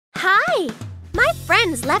Hi! My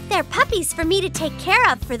friends left their puppies for me to take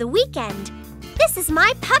care of for the weekend. This is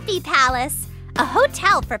my puppy palace, a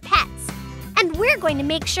hotel for pets. And we're going to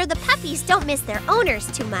make sure the puppies don't miss their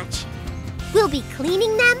owners too much. We'll be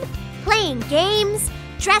cleaning them, playing games,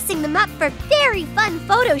 dressing them up for very fun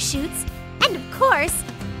photo shoots, and of course,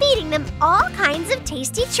 feeding them all kinds of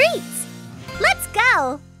tasty treats. Let's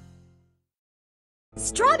go!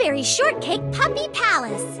 Strawberry Shortcake Puppy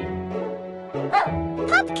Palace.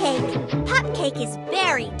 Pupcake. Pupcake is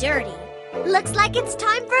very dirty. Looks like it's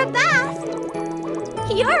time for a bath.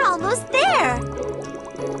 You're almost there.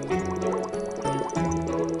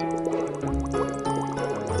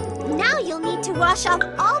 Now you'll need to wash off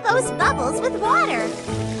all those bubbles with water.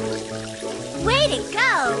 Way to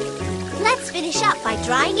go! Let's finish up by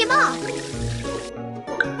drying him off.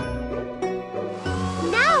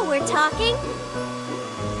 Now we're talking.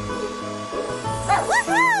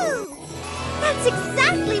 Woohoo! That's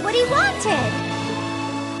exactly what he wanted!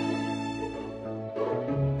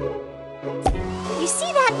 You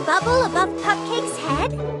see that bubble above Pupcake's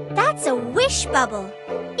head? That's a wish bubble.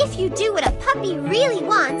 If you do what a puppy really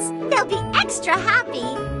wants, they'll be extra happy.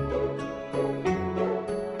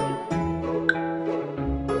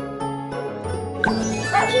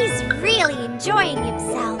 He's really enjoying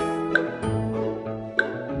himself.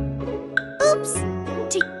 Oops!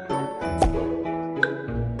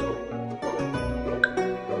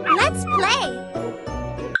 Let's play!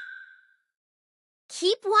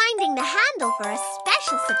 Keep winding the handle for a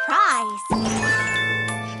special surprise.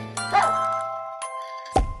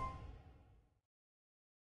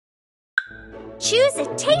 Choose a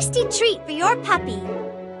tasty treat for your puppy.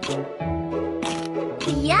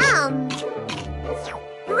 Yum!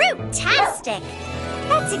 Fruit-tastic!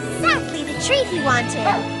 That's exactly the treat he wanted.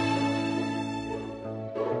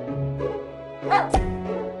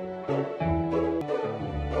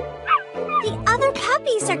 The other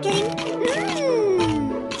puppies are getting...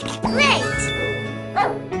 Great!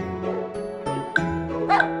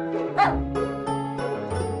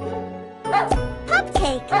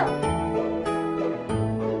 Pupcake!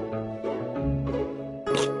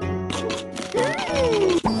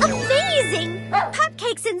 Amazing!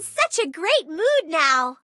 Pupcake's in such a great mood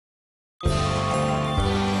now.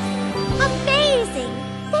 Amazing!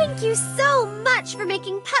 Thank you so much for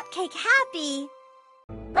making Pupcake happy.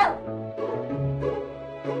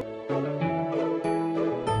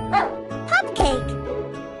 Pupcake!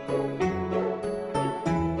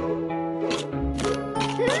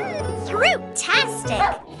 Fruit-tastic!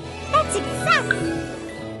 That's exactly...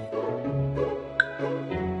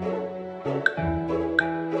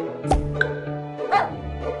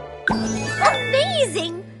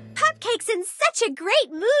 Amazing! Pupcake's in such a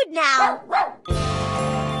great mood now.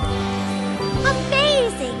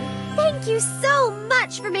 Amazing! Thank you so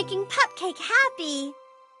much for making Pupcake happy.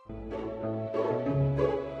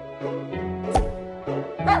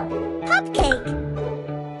 Pupcake!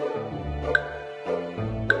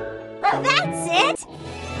 That's it!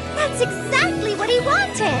 That's exactly what he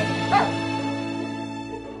wanted!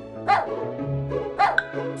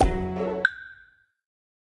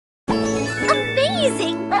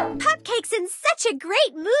 Amazing! Pupcake's in such a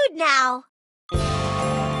great mood now!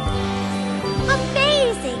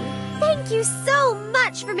 Amazing! Thank you so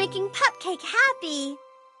much for making Pupcake happy!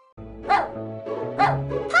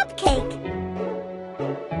 Pupcake!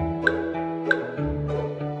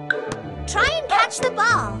 Try and catch the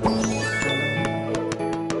ball!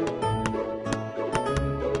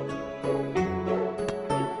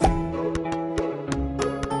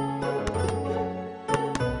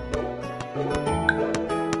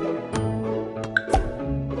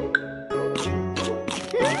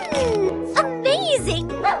 Amazing!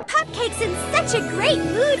 Pupcake's in such a great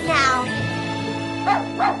mood now!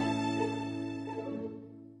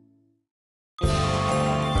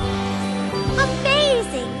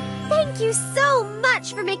 Amazing! Thank you so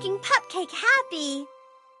much for making Pupcake happy!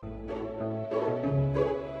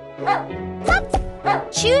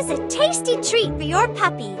 Choose a tasty treat for your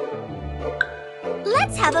puppy.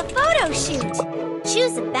 Let's have a photo shoot.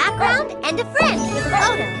 Choose a background and a friend for the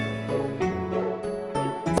photo.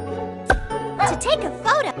 To take a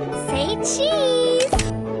photo, say cheese.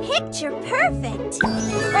 Picture perfect.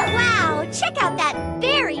 Wow, check out that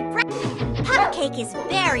very bright... Pupcake is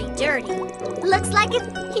very dirty. Looks like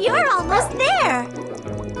you're almost there.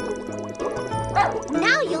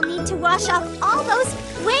 Now you'll need to wash off all those...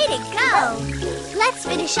 Way to go! Let's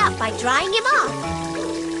finish up by drying him off.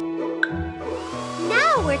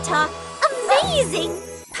 Now we're talking... Amazing!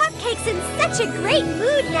 Pupcake's in such a great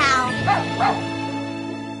mood now.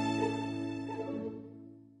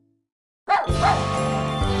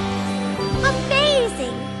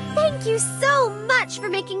 Thank you so much for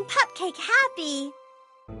making Pupcake happy.